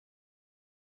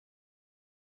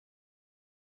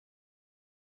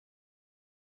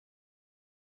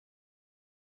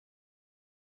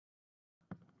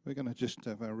We're going to just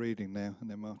have our reading now, and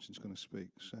then Martin's going to speak.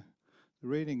 So the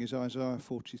reading is Isaiah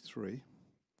 43. So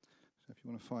if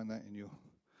you want to find that in your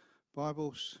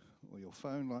Bibles or your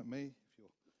phone like me, if you're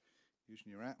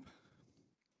using your app.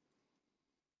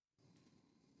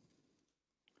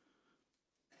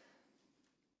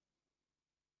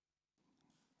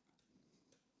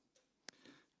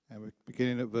 And we're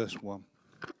beginning at verse 1.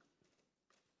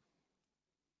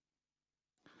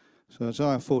 So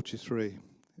Isaiah 43,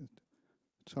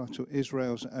 title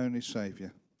Israel's Only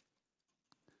Saviour.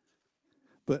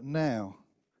 But now,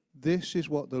 this is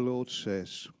what the Lord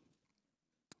says.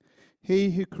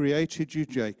 He who created you,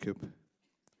 Jacob,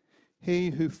 he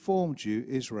who formed you,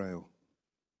 Israel.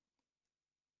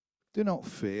 Do not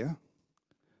fear,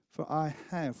 for I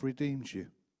have redeemed you.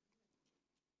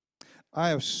 I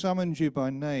have summoned you by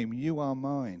name, you are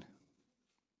mine.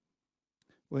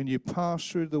 When you pass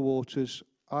through the waters,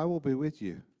 I will be with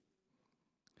you.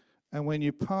 And when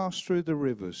you pass through the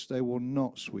rivers, they will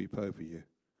not sweep over you.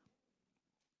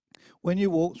 When you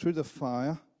walk through the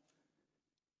fire,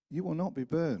 you will not be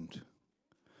burned.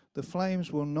 The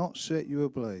flames will not set you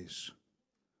ablaze.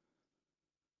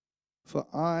 For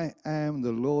I am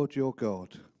the Lord your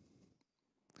God,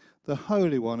 the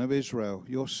Holy One of Israel,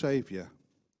 your Saviour.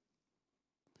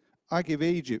 I give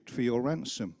Egypt for your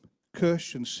ransom,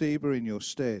 Cush and Seba in your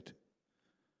stead,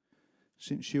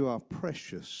 since you are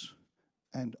precious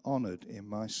and honoured in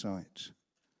my sight,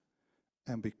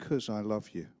 and because I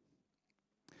love you.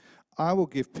 I will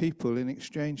give people in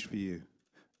exchange for you,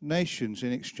 nations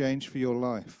in exchange for your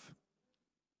life.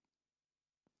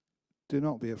 Do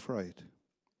not be afraid,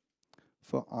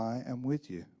 for I am with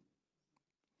you.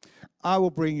 I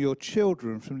will bring your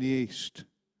children from the east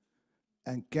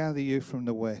and gather you from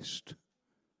the west.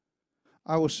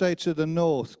 I will say to the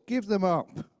north, give them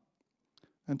up,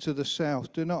 and to the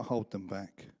south, do not hold them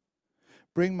back.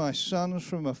 Bring my sons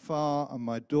from afar and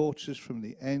my daughters from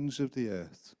the ends of the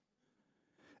earth.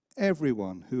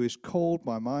 Everyone who is called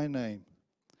by my name,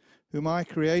 whom I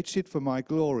created for my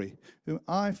glory, whom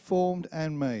I formed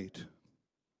and made.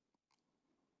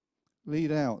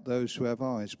 Lead out those who have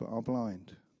eyes but are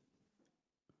blind,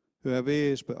 who have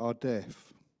ears but are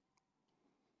deaf.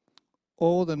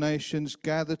 All the nations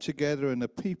gather together and the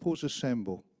peoples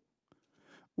assemble.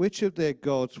 Which of their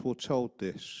gods foretold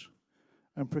this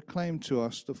and proclaimed to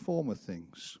us the former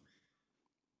things?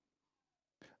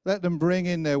 Let them bring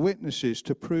in their witnesses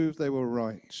to prove they were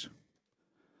right,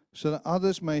 so that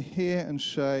others may hear and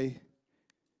say,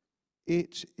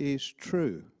 it is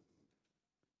true.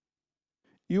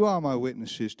 You are my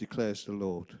witnesses, declares the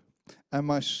Lord, and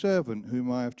my servant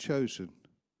whom I have chosen,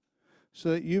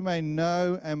 so that you may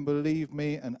know and believe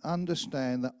me and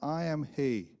understand that I am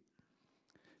he.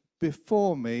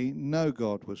 Before me no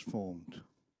God was formed,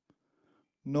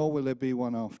 nor will there be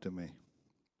one after me.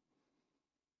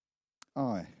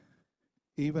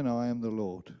 Even I am the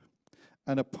Lord,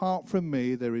 and apart from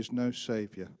me there is no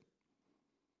Saviour.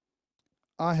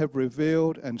 I have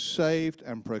revealed and saved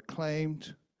and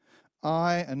proclaimed,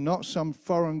 I and not some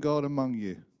foreign god among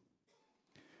you.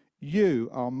 You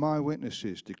are my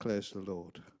witnesses, declares the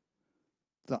Lord,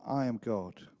 that I am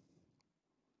God.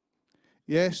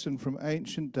 Yes, and from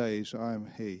ancient days I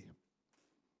am he.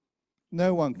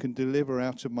 No one can deliver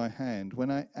out of my hand.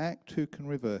 When I act, who can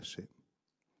reverse it?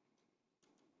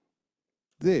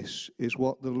 This is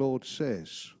what the Lord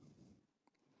says.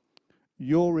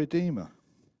 Your Redeemer,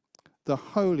 the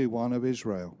Holy One of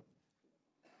Israel.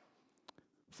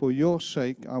 For your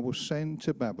sake I will send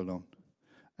to Babylon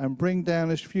and bring down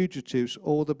as fugitives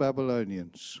all the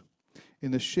Babylonians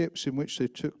in the ships in which they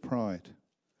took pride.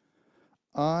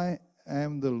 I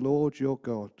am the Lord your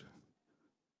God,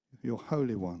 your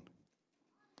Holy One,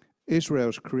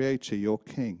 Israel's Creator, your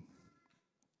King.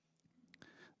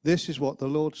 This is what the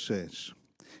Lord says.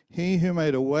 He who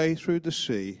made a way through the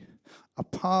sea, a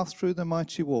path through the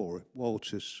mighty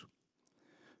waters,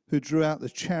 who drew out the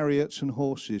chariots and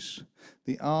horses,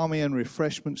 the army and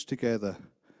refreshments together,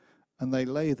 and they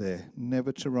lay there,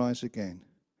 never to rise again,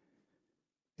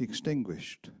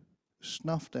 extinguished,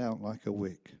 snuffed out like a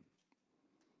wick.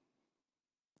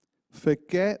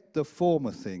 Forget the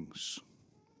former things.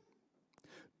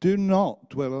 Do not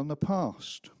dwell on the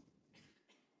past.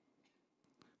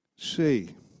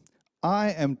 See,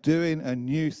 I am doing a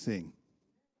new thing.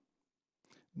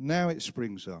 Now it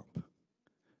springs up.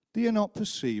 Do you not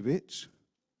perceive it?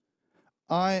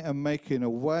 I am making a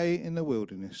way in the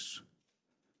wilderness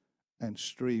and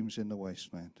streams in the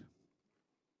wasteland.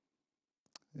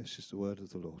 This is the word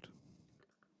of the Lord.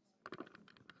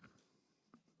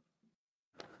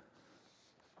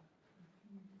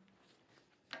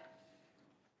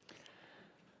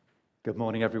 Good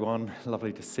morning, everyone.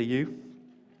 Lovely to see you.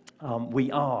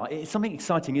 It's something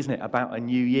exciting, isn't it, about a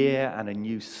new year and a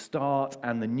new start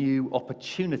and the new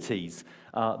opportunities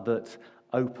that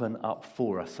open up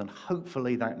for us. And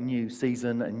hopefully that new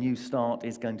season, a new start,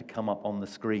 is going to come up on the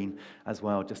screen as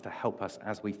well, just to help us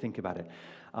as we think about it.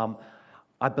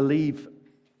 I believe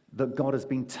that God has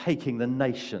been taking the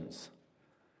nations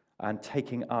and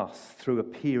taking us through a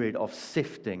period of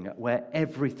sifting where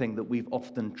everything that we've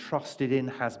often trusted in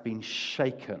has been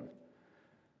shaken.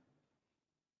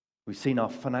 We've seen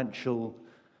our financial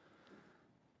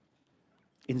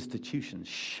institutions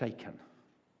shaken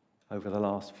over the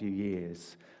last few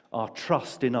years. Our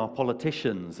trust in our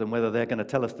politicians and whether they're going to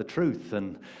tell us the truth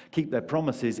and keep their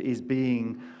promises is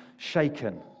being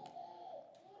shaken.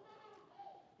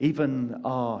 Even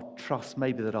our trust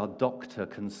maybe that our doctor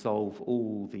can solve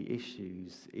all the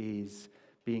issues is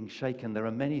being shaken. There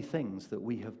are many things that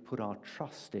we have put our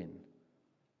trust in,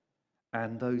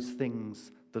 and those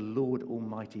things the Lord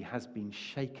Almighty has been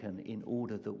shaken in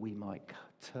order that we might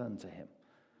turn to Him,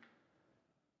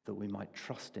 that we might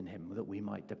trust in Him, that we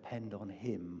might depend on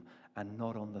Him and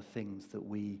not on the things that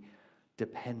we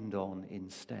depend on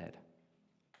instead.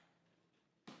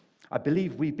 I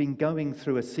believe we've been going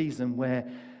through a season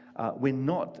where we're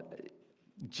not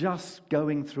just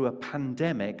going through a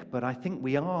pandemic, but I think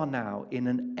we are now in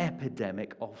an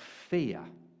epidemic of fear.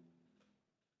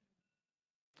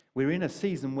 We're in a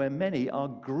season where many are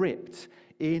gripped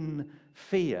in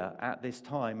fear at this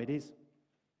time. Is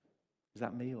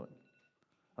that me? Or?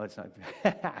 Oh, it's not.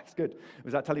 It's good.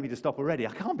 Was that telling me to stop already?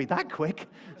 I can't be that quick.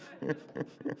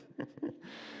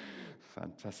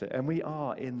 Fantastic. And we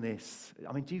are in this.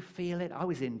 I mean, do you feel it? I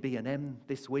was in B&M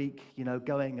this week,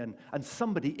 going and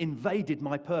somebody invaded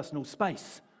my personal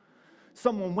space.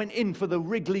 Someone went in for the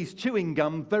Wrigley's chewing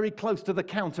gum very close to the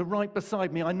counter right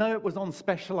beside me. I know it was on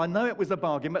special. I know it was a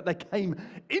bargain, but they came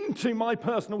into my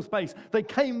personal space. They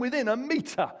came within a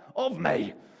meter of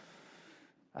me.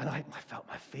 And I felt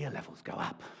my fear levels go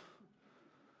up.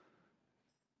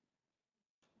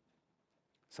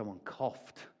 Someone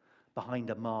coughed behind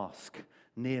a mask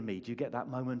near me. Do you get that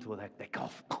moment where they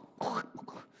cough?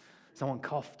 Someone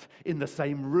coughed in the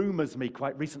same room as me.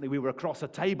 Quite recently, we were across a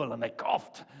table and they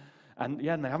coughed. And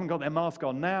they haven't got their mask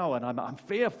on now, and I'm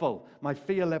fearful. My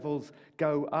fear levels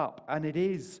go up. And it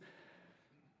is,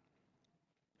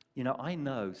 I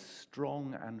know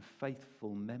strong and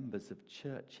faithful members of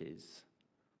churches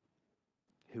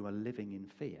who are living in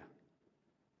fear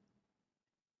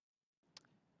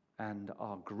and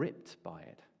are gripped by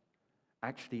it.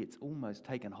 Actually, it's almost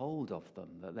taken hold of them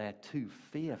that they're too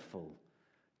fearful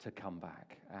to come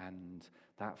back. And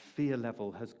that fear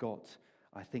level has got,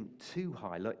 I think, too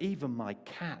high. Look, even my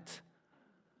cat,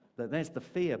 there's the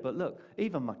fear, but look,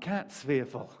 even my cat's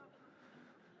fearful.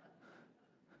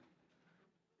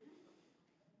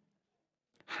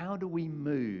 How do we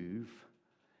move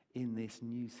in this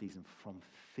new season from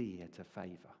fear to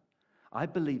favor? I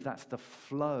believe that's the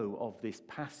flow of this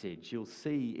passage. You'll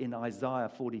see in Isaiah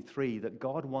 43 that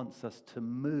God wants us to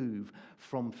move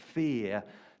from fear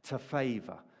to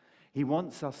favor. He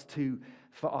wants us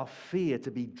for our fear to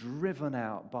be driven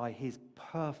out by His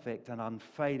perfect and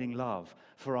unfailing love,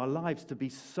 for our lives to be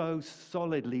so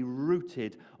solidly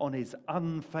rooted on His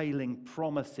unfailing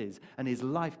promises and His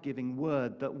life-giving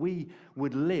word that we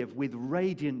would live with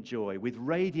radiant joy, with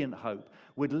radiant hope,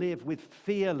 would live with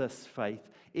fearless faith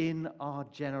in our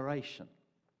generation.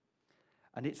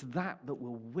 And it's that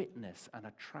will witness and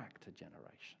attract a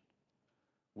generation,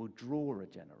 will draw a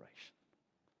generation.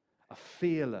 A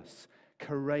fearless,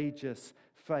 courageous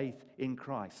faith in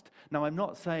Christ. Now, I'm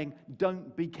not saying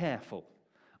don't be careful.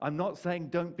 I'm not saying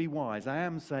don't be wise. I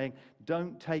am saying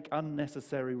don't take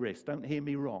unnecessary risks. Don't hear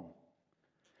me wrong.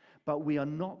 But we are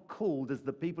not called as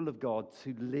the people of God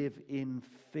to live in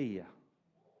fear.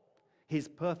 His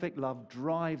perfect love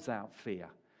drives out fear.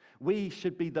 We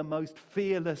should be the most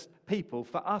fearless people.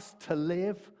 For us to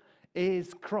live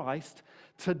is Christ.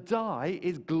 To die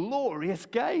is glorious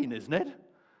gain, isn't it?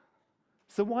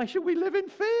 So why should we live in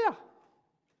fear?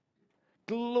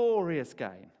 Glorious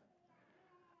gain.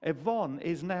 Yvonne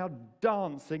is now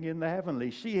dancing in the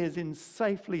heavenly. She is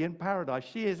safely in paradise.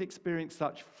 She has experienced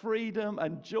such freedom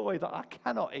and joy that I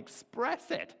cannot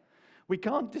express it. We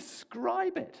can't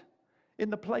describe it. In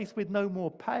the place with no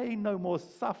more pain, no more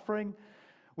suffering,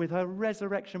 with her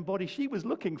resurrection body. She was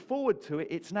looking forward to it.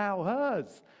 It's now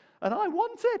hers. And I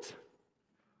want it.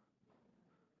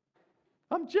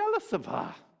 I'm jealous of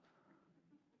her.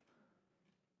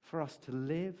 For us to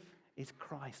live is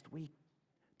Christ.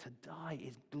 To die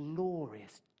is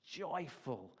glorious,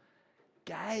 joyful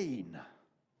gain.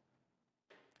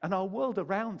 And our world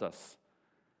around us,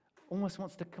 almost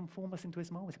wants to conform us into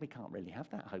his mold. We can't really have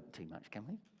that hope too much, can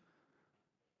we?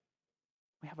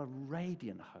 We have a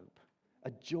radiant hope,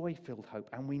 a joy-filled hope,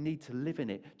 and we need to live in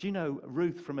it. Do you know,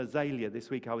 Ruth from Azalea, this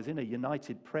week I was in a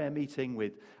united prayer meeting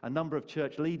with a number of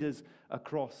church leaders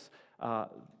across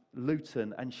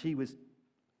Luton, and she was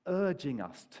urging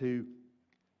us to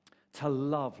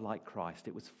love like Christ.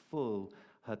 It was full,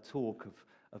 her talk,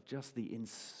 of just the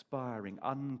inspiring,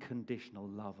 unconditional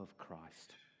love of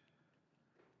Christ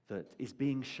that is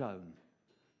being shown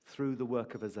through the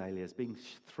work of Azalea, is being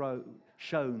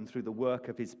shown through the work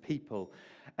of his people.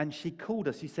 And she called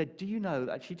us, she said, do you know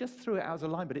that? She just threw it out as a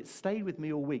line, but it stayed with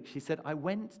me all week. She said, I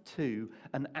went to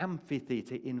an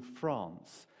amphitheater in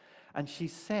France, and she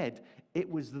said it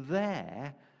was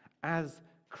there as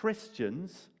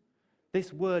Christians.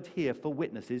 This word here for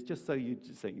witnesses, just so you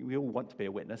say, we all want to be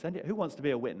a witness. And who wants to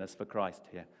be a witness for Christ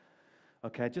here?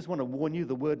 Okay, I just want to warn you,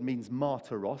 the word means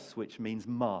martyros, which means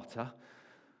martyr,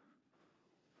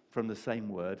 from the same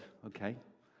word, okay?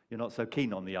 You're not so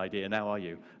keen on the idea now, are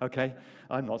you? Okay,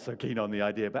 I'm not so keen on the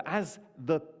idea. But as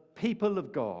the people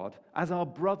of God, as our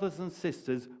brothers and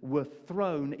sisters were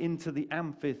thrown into the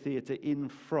amphitheater in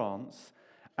France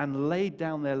and laid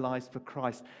down their lives for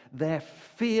Christ, their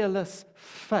fearless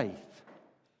faith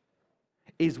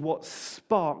is what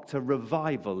sparked a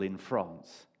revival in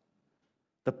France.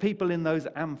 The people in those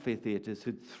amphitheaters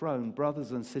who'd thrown brothers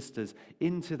and sisters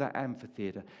into that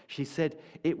amphitheater, she said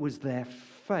it was their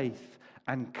faith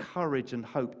and courage and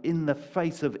hope in the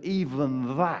face of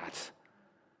even that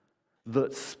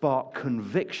sparked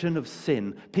conviction of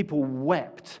sin. People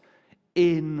wept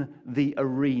in the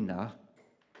arena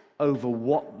over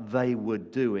what they were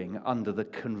doing under the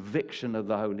conviction of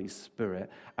the Holy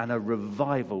Spirit, and a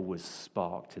revival was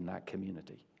sparked in that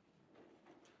community.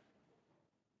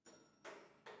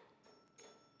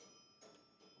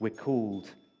 We're called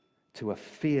to a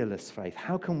fearless faith.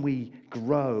 How can we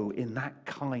grow in that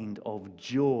kind of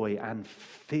joy and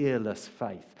fearless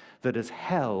faith that has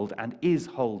held and is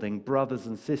holding brothers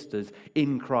and sisters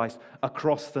in Christ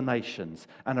across the nations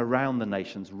and around the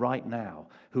nations right now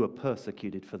who are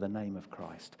persecuted for the name of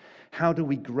Christ? How do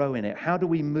we grow in it? How do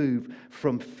we move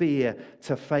from fear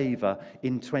to favor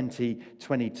in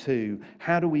 2022?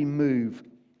 How do we move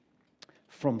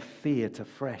from fear to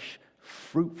fresh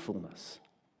fruitfulness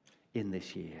in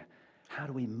this year? How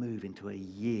do we move into a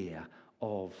year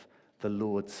of the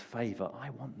Lord's favor?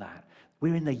 I want that.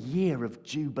 We're in the year of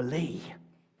Jubilee.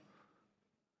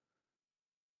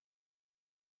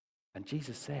 And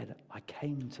Jesus said, I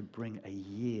came to bring a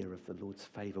year of the Lord's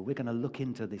favor. We're going to look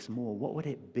into this more. What would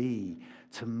it be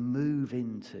to move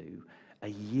into a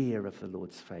year of the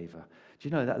Lord's favor? Do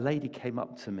you know, that lady came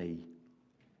up to me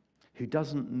who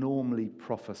doesn't normally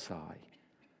prophesy.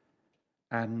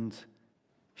 And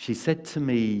she said to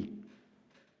me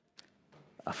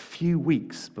a few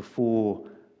weeks before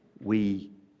we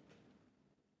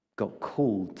got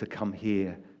called to come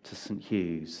here to St.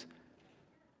 Hugh's,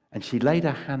 and she laid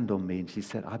her hand on me and she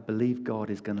said, I believe God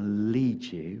is going to lead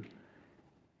you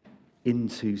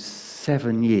into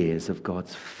 7 years of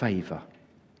God's favor.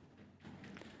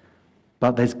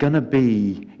 But it's going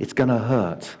to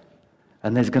hurt.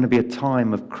 And there's going to be a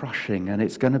time of crushing, and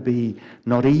it's going to be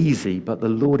not easy, but the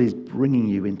Lord is bringing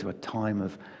you into a time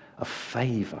of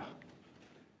favor.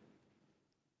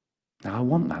 Now, I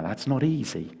want that. That's not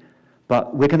easy.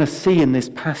 But we're going to see in this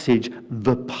passage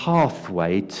the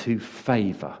pathway to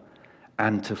favor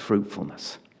and to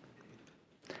fruitfulness.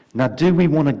 Now, do we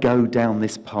want to go down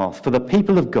this path? For the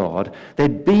people of God,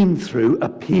 they'd been through a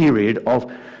period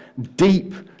of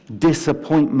deep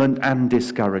disappointment and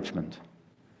discouragement.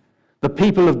 The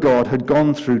people of God had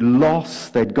gone through loss,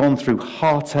 they'd gone through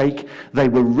heartache, they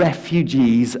were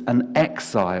refugees and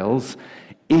exiles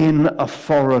in a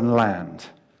foreign land.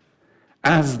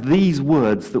 As these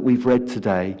words that we've read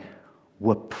today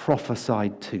were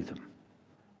prophesied to them,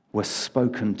 were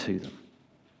spoken to them.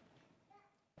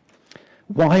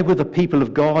 Why were the people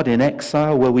of God in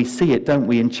exile? Well, we see it, don't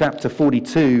we, in chapter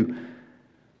 42.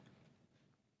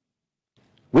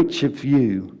 Which of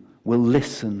you will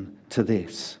listen to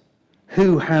this?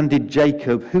 Who handed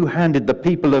the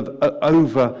people of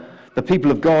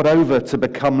God over to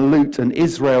become loot, and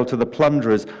Israel to the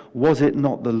plunderers? Was it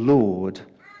not the Lord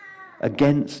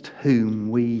against whom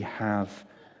we have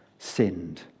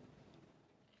sinned,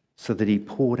 so that he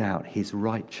poured out his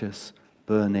righteous,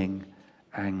 burning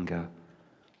anger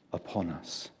upon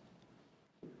us?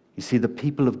 You see, the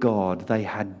people of God, they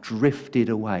had drifted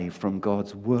away from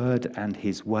God's word and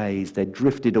his ways. They'd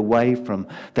drifted away from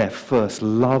their first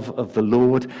love of the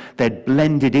Lord. They'd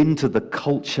blended into the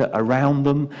culture around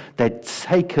them. They'd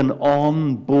taken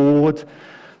on board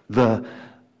the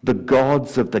the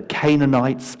gods of the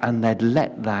Canaanites, and they'd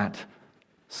let that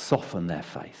soften their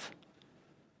faith,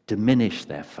 diminish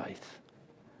their faith,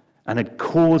 and had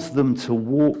caused them to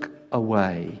walk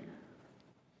away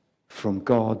from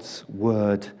God's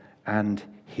word and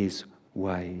his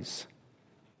ways.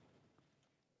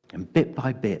 And bit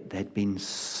by bit, they'd been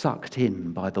sucked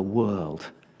in by the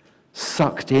world,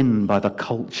 sucked in by the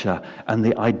culture and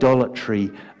the idolatry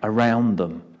around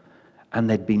them, and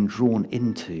they'd been drawn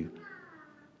into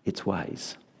its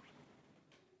ways.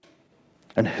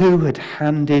 And who had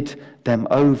handed them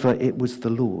over? It was the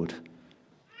Lord,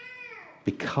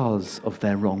 because of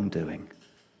their wrongdoing,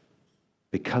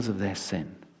 because of their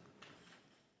sin.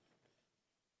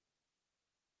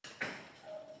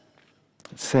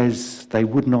 It says they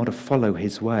would not follow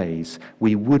his ways.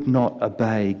 We would not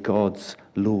obey God's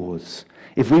laws.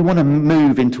 If we want to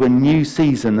move into a new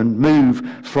season and move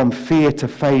from fear to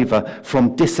favour,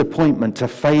 from disappointment to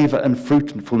favour and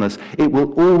fruitfulness, it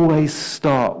will always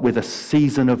start with a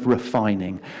season of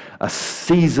refining, a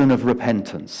season of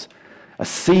repentance, a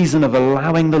season of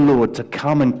allowing the Lord to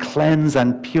come and cleanse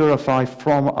and purify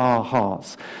from our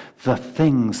hearts the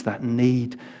things that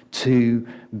need to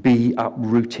be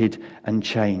uprooted and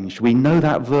changed. We know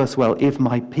that verse well. If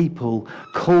my people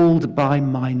called by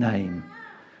my name,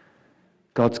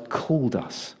 God's called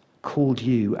us, called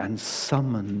you, and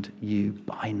summoned you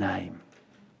by name.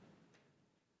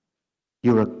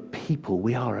 You're a people,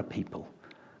 we are a people,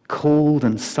 called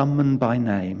and summoned by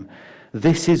name.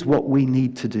 This is what we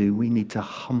need to do. We need to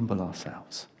humble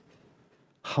ourselves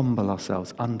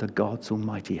under God's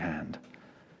almighty hand.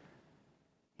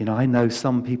 You know, I know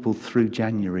some people through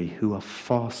January who are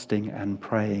fasting and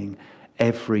praying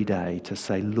every day to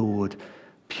say, Lord,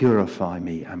 purify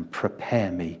me and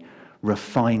prepare me,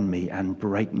 refine me and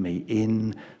break me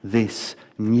in this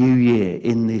new year,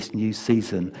 in this new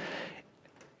season.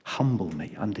 Humble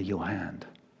me under your hand.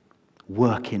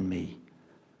 Work in me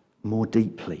more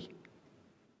deeply.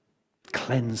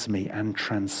 Cleanse me and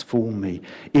transform me.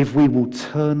 If we will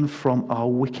turn from our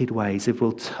wicked ways, if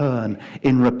we'll turn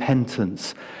in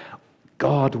repentance,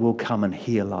 God will come and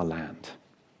heal our land.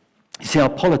 You see, our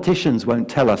politicians won't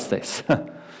tell us this.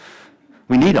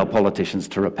 We need our politicians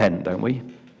to repent, don't we?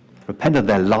 Repent of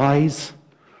their lies.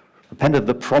 Repent of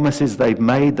the promises they've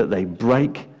made that they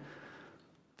break.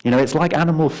 You know, it's like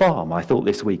Animal Farm, I thought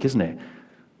this week, isn't it?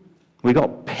 We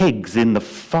got pigs in the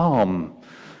farm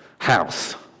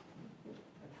house,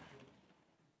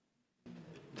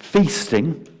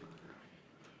 feasting,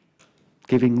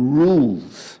 giving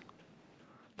rules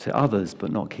to others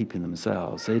but not keeping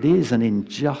themselves. It is an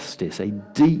injustice, a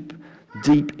deep,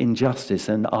 deep injustice.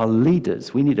 And our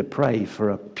leaders, we need to pray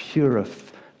for a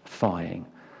purifying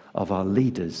of our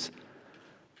leaders.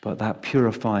 But that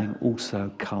purifying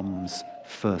also comes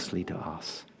firstly to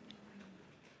us.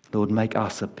 Lord, make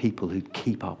us a people who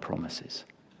keep our promises.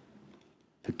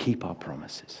 Who keep our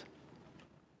promises.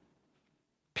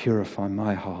 Purify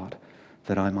my heart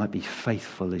that I might be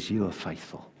faithful as you are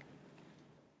faithful.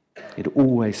 It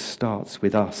always starts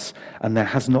with us, and there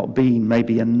has not been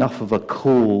maybe enough of a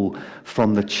call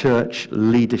from the church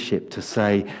leadership to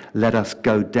say, let us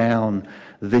go down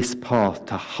this path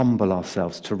to humble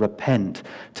ourselves, to repent,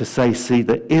 to say, see,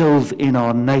 the ills in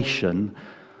our nation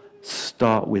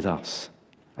start with us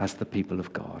as the people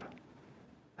of God.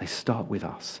 They start with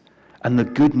us. And the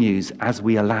good news, as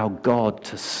we allow God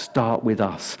to start with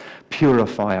us,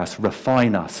 purify us,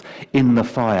 refine us in the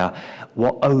fire,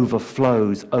 what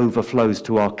overflows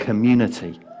to our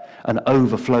community and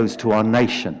overflows to our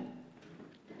nation.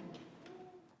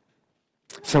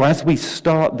 So as we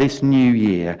start this new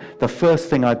year, the first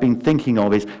thing I've been thinking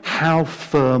of is, how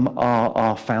firm are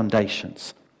our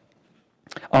foundations?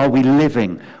 Are we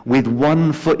living with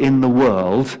one foot in the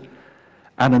world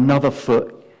and another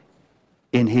foot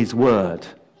in his word?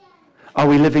 Are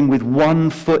we living with one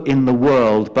foot in the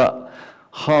world but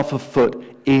half a foot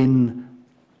in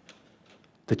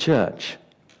the church?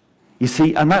 You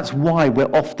see, and that's why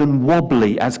we're often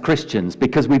wobbly as Christians,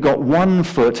 because we've got one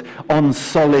foot on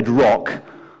solid rock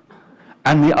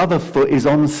and the other foot is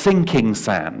on sinking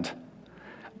sand.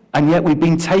 And yet we've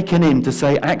been taken in to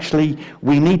say, actually,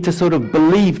 we need to sort of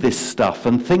believe this stuff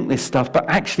and think this stuff, but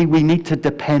actually we need to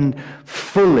depend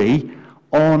fully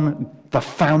on the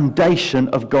foundation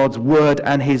of God's word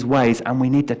and his ways. And we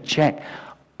need to check,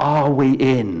 are we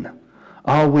in?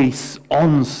 Are we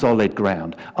on solid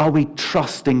ground? Are we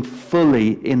trusting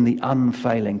fully in the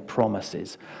unfailing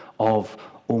promises of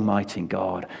Almighty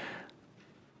God?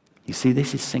 You see,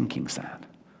 this is sinking sand,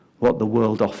 what the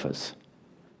world offers,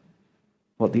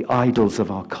 what the idols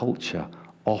of our culture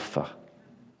offer.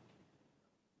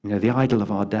 You know, the idol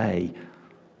of our day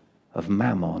of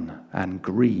mammon and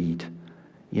greed,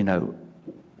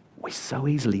 we so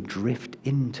easily drift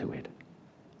into it.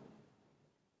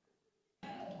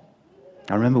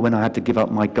 I remember when I had to give up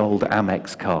my gold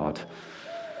Amex card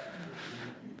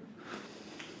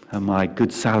and my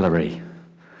good salary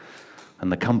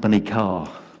and the company car.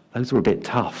 Those were a bit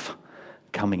tough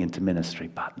coming into ministry,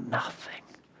 but nothing.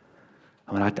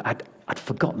 I mean, I'd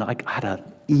forgotten I had a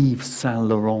Yves Saint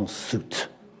Laurent suit.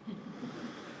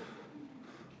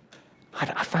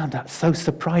 I found that so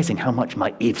surprising how much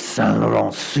my Yves Saint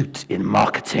Laurent suit in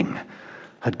marketing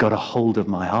had got a hold of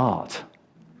my heart.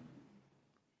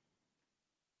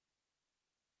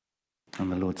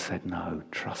 And the Lord said, no,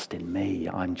 trust in me.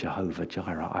 I'm Jehovah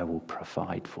Jireh. I will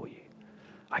provide for you.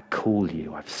 I call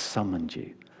you. I've summoned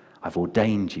you. I've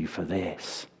ordained you for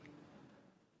this.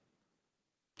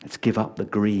 Let's give up the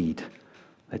greed.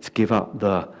 Let's give up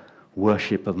the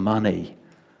worship of money.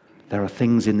 There are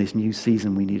things in this new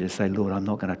season we need to say, Lord, I'm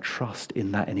not going to trust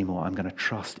in that anymore. I'm going to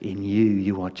trust in you.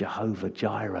 You are Jehovah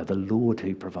Jireh, the Lord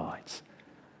who provides.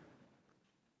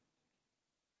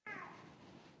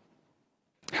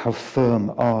 How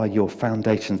firm are your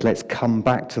foundations? Let's come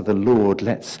back to the Lord.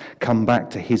 Let's come back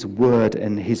to his word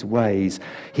and his ways.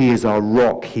 He is our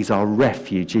rock. He's our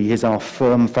refuge. He is our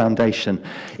firm foundation.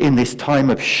 In this time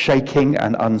of shaking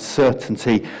and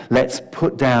uncertainty, let's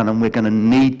put down, and we're going to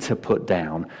need to put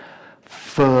down,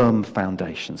 firm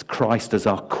foundations. Christ as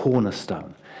our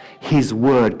cornerstone. His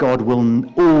word, God will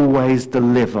always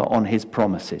deliver on his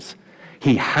promises.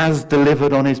 He has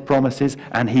delivered on his promises,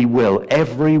 and he will.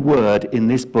 Every word in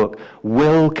this book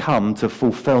will come to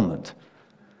fulfillment.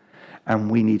 And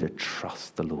we need to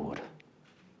trust the Lord.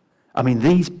 I mean,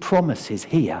 these promises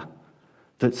here,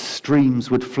 that streams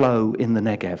would flow in the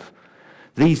Negev,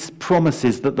 these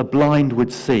promises that the blind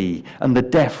would see and the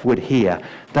deaf would hear,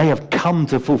 they have come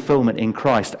to fulfillment in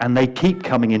Christ, and they keep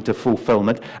coming into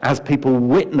fulfillment as people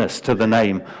witness to the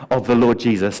name of the Lord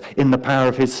Jesus in the power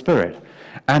of his Spirit.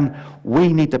 And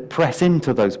we need to press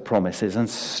into those promises and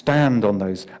stand on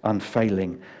those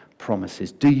unfailing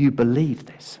promises. Do you believe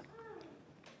this?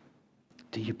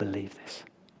 Do you believe this?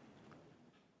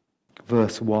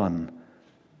 Verse 1.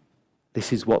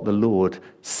 This is what the Lord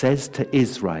says to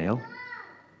Israel,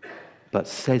 but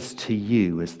says to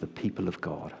you as the people of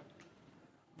God.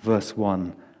 Verse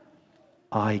 1.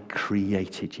 I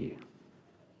created you.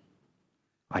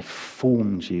 I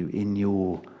formed you in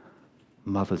your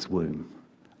mother's womb.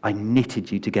 I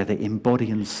knitted you together in body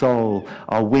and soul.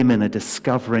 Our women are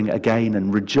discovering again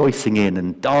and rejoicing in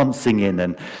and dancing in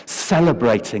and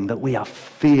celebrating that we are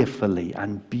fearfully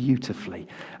and beautifully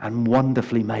and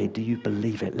wonderfully made. Do you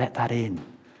believe it? Let that in.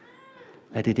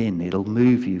 Let it in. It'll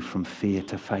move you from fear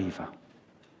to favour.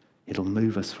 It'll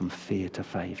move us from fear to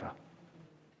favour.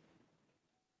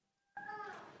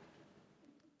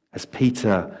 As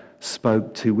Peter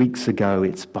spoke 2 weeks ago,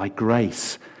 it's by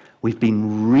grace. We've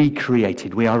been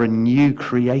recreated. We are a new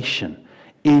creation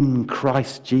in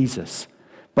Christ Jesus.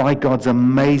 By God's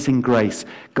amazing grace,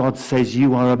 God says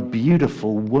you are a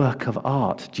beautiful work of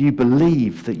art. Do you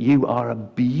believe that you are a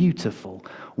beautiful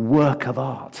work of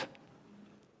art?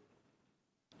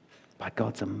 By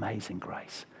God's amazing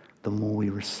grace, the more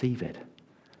we receive it,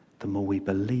 the more we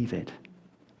believe it,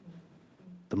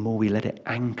 the more we let it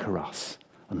anchor us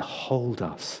and hold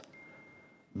us,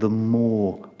 the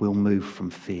more we'll move from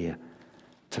fear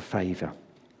to favour.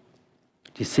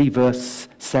 Do you see verse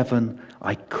 7?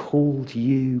 I called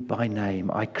you by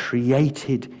name. I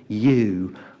created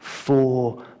you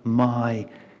for my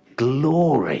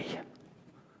glory.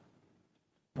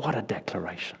 What a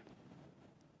declaration.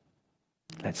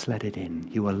 Let's let it in.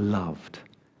 You are loved.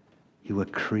 You were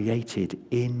created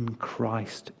in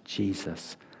Christ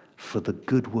Jesus for the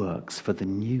good works, for the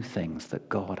new things that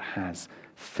God has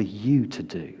for you to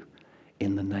do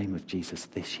in the name of Jesus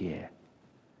this year.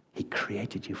 He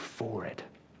created you for it.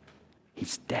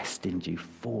 He's destined you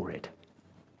for it.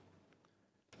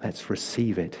 Let's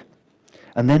receive it.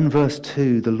 And then verse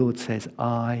 2, the Lord says,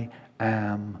 I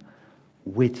am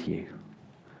with you.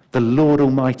 The Lord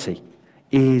Almighty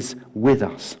is with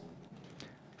us.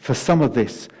 For some of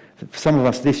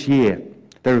us this year,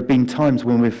 there have been times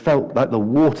when we've felt like the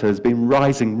water has been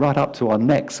rising right up to our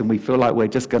necks and we feel like we're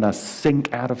just going to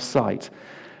sink out of sight.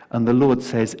 And the Lord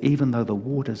says, even though the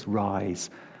waters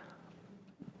rise,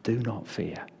 do not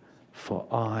fear, for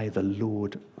I, the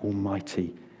Lord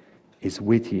Almighty, is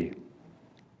with you.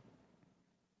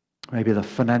 Maybe the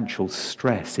financial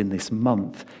stress in this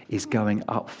month is going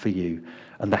up for you,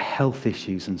 and the health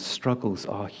issues and struggles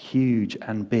are huge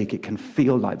and big. It can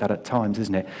feel like that at times,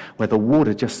 isn't it? Where the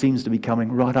water just seems to be coming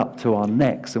right up to our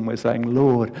necks and we're saying,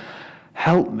 Lord,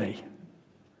 help me.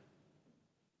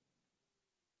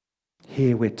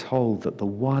 Here we're told that the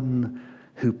one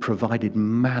who provided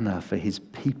manna for his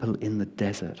people in the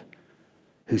desert,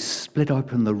 who split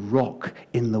open the rock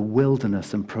in the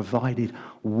wilderness and provided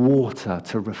water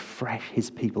to refresh his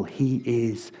people, he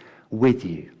is with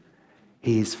you.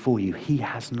 He is for you. He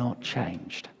has not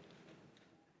changed.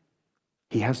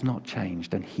 He has not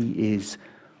changed, and he is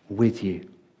with you.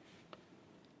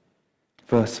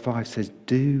 Verse 5 says,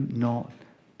 do not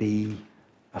be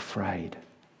afraid.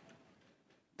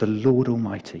 The Lord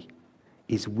Almighty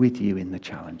is with you in the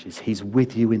challenges. He's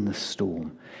with you in the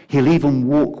storm. He'll even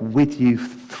walk with you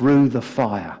through the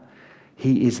fire.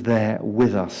 He is there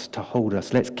with us to hold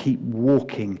us. Let's keep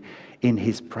walking in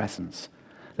his presence.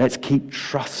 Let's keep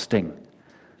trusting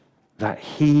that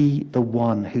he, the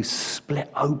one who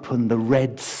split open the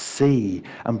Red Sea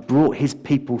and brought his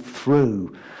people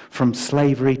through from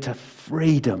slavery to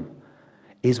freedom,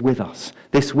 is with us.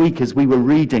 This week as we were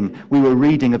reading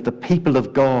of the people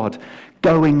of God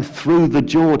going through the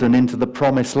Jordan into the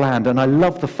promised land. And I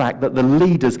love the fact that the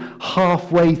leaders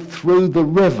halfway through the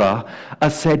river are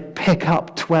said, pick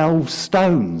up 12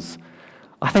 stones.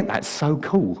 I think that's so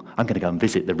cool. I'm going to go and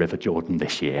visit the River Jordan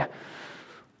this year.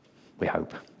 We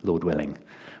hope, Lord willing.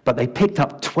 But they picked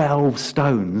up 12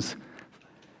 stones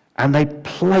and they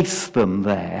placed them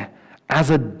there as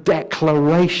a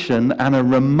declaration and a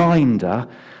reminder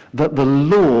that the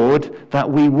Lord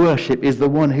that we worship is the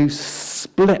one who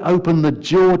split open the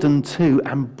Jordan too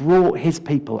and brought his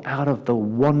people out of the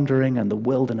wandering and the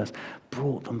wilderness,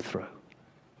 brought them through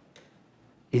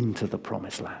into the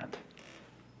promised land.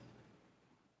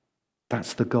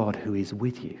 That's the God who is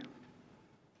with you,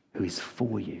 who is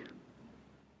for you.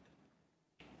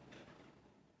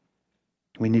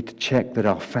 We need to check that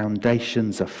our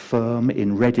foundations are firm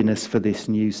in readiness for this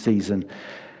new season.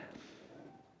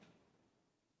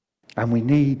 And we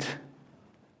need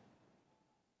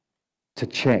to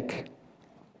check.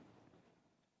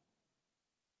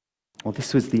 Well,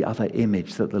 this was the other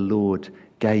image that the Lord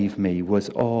gave me,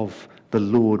 was of the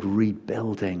Lord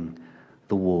rebuilding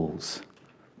the walls,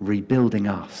 rebuilding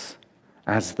us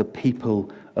as the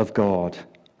people of God.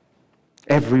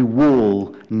 Every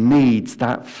wall needs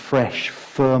that fresh,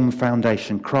 firm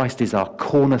foundation. Christ is our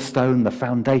cornerstone. The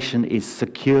foundation is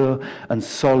secure and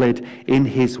solid in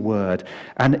his word.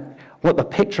 And what the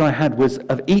picture I had was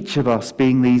of each of us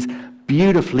being these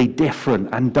beautifully different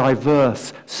and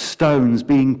diverse stones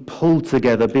being pulled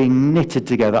together, being knitted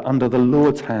together under the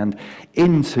Lord's hand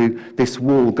into this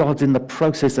wall. God's in the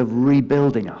process of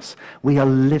rebuilding us. We are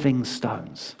living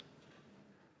stones.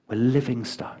 We're living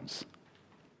stones.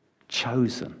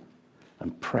 Chosen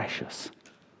and precious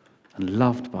and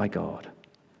loved by God.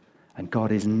 And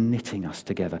God is knitting us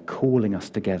together, calling us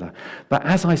together. But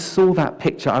as I saw that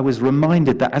picture, I was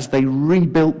reminded that as they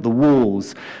rebuilt the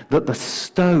walls, that the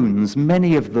stones,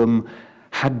 many of them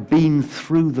had been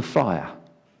through the fire.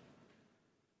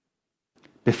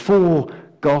 Before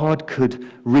God could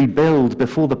rebuild,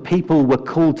 before the people were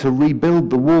called to rebuild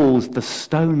the walls, the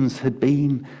stones had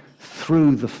been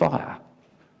through the fire.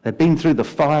 They'd been through the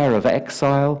fire of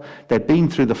exile. They'd been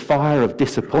through the fire of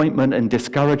disappointment and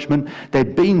discouragement.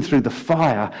 They'd been through the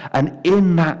fire, and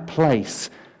in that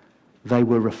place, they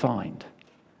were refined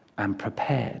and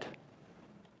prepared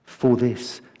for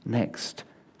this next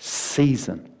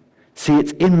season. See,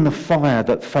 it's in the fire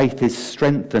that faith is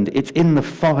strengthened. It's in the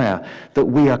fire that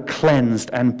we are cleansed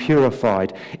and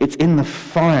purified. It's in the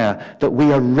fire that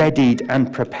we are readied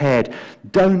and prepared.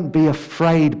 Don't be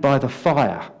afraid by the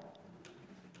fire.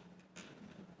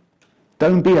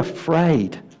 Don't be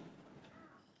afraid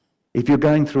if you're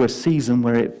going through a season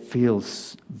where it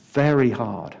feels very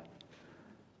hard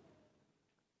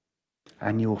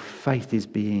and your faith is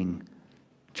being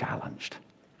challenged.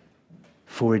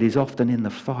 For it is often in the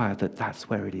fire that's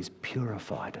where it is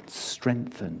purified and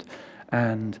strengthened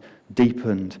and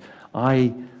deepened.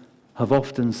 I have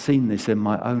often seen this in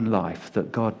my own life,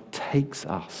 that God takes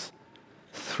us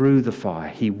through the fire.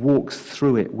 He walks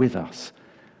through it with us,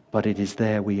 but it is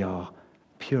there we are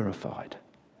purified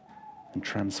and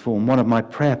transformed. One of my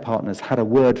prayer partners had a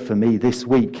word for me this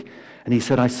week, and he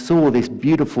said, I saw this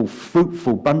beautiful,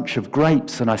 fruitful bunch of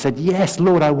grapes, and I said, yes,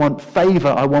 Lord, I want favour,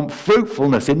 I want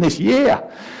fruitfulness in this year.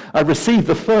 I received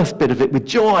the first bit of it with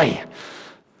joy.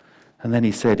 And then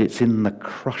he said, it's in the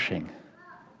crushing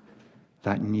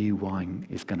that new wine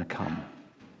is going to come.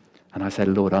 And I said,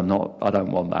 Lord, I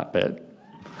don't want that bit.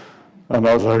 I'm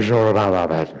not so sure about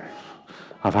that bit.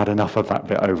 I've had enough of that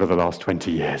bit over the last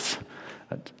 20 years.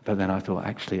 But then I thought,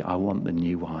 actually, I want the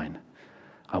new wine.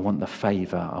 I want the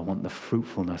favour. I want the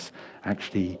fruitfulness.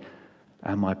 Actually,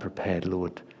 am I prepared,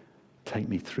 Lord? Take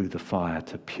me through the fire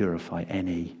to purify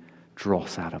any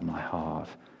dross out of my heart,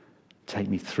 Take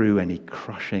me through any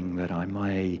crushing that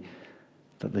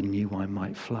the new wine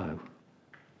might flow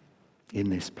in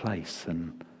this place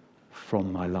and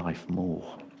from my life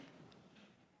more.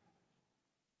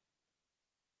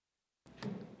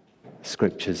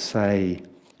 Scriptures say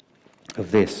of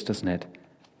this, doesn't it?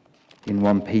 In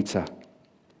 1 Peter,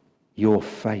 your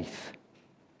faith,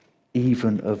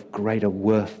 even of greater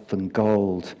worth than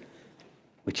gold,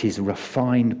 which is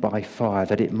refined by fire,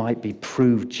 that it might be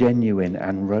proved genuine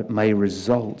and may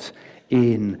result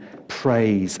in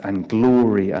praise and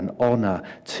glory and honor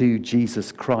to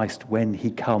Jesus Christ when he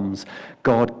comes.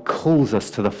 God calls us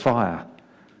to the fire.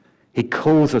 He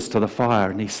calls us to the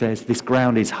fire and he says, this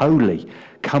ground is holy.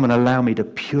 Come and allow me to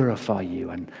purify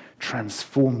you and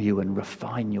transform you and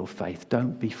refine your faith.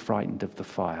 Don't be frightened of the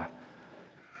fire.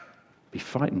 Be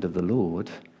frightened of the Lord.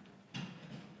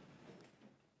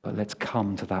 But let's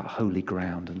come to that holy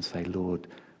ground and say, Lord,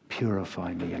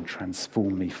 purify me and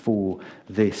transform me for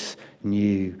this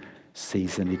new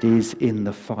season. It is in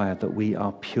the fire that we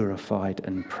are purified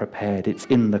and prepared. It's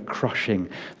in the crushing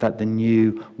that the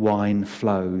new wine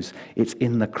flows. It's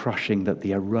in the crushing that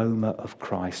the aroma of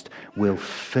Christ will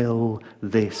fill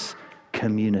this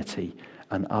community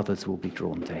and others will be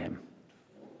drawn to him.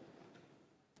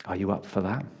 Are you up for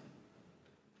that?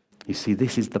 You see,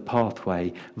 this is the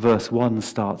pathway. Verse 1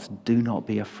 starts, do not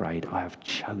be afraid. I have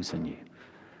chosen you.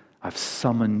 I've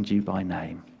summoned you by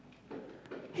name.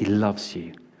 He loves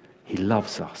you. He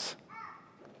loves us.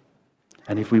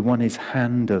 And if we want his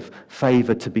hand of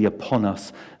favour to be upon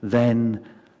us, then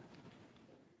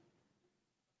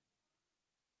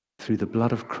through the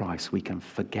blood of Christ, we can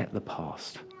forget the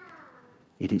past.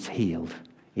 It is healed.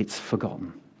 It's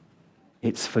forgotten.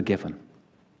 It's forgiven.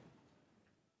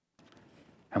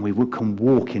 And we can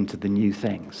walk into the new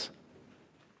things.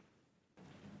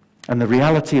 And the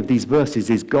reality of these verses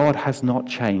is God has not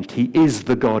changed. He is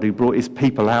the God who brought his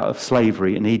people out of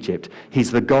slavery in Egypt.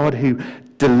 He's the God who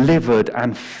delivered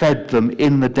and fed them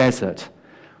in the desert.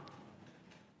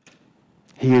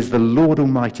 He is the Lord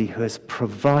Almighty who has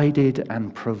provided,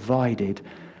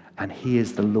 and he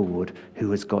is the Lord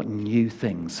who has got new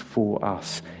things for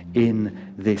us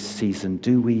in this season.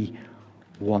 Do we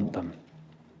want them?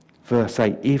 Verse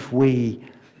 8, if we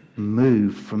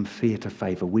move from fear to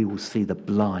favour, we will see the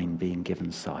blind being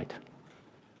given sight.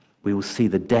 We will see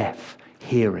the deaf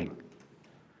hearing.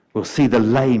 We'll see the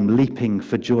lame leaping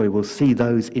for joy. We'll see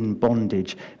those in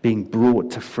bondage being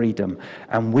brought to freedom.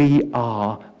 And we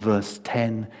are, verse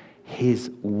 10,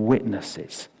 his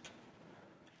witnesses.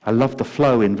 I love the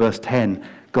flow in verse 10.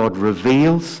 God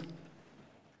reveals,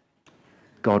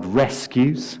 God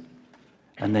rescues,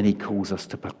 and then he calls us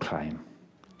to proclaim.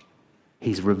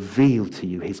 He's revealed to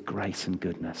you his grace and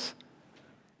goodness.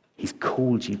 He's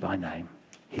called you by name.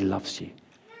 He loves you.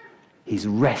 He's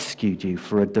rescued you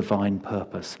for a divine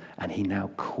purpose, and he now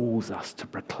calls us to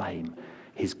proclaim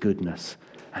his goodness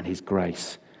and his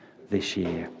grace this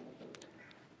year.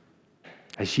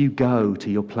 As you go to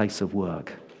your place of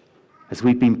work, as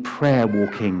we've been prayer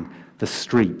walking the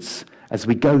streets, as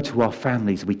we go to our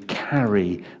families, we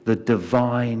carry the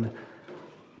divine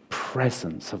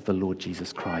presence of the Lord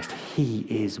Jesus Christ. He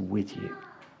is with you.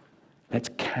 Let's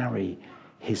carry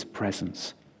his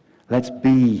presence. Let's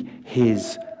be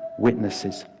his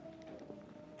witnesses.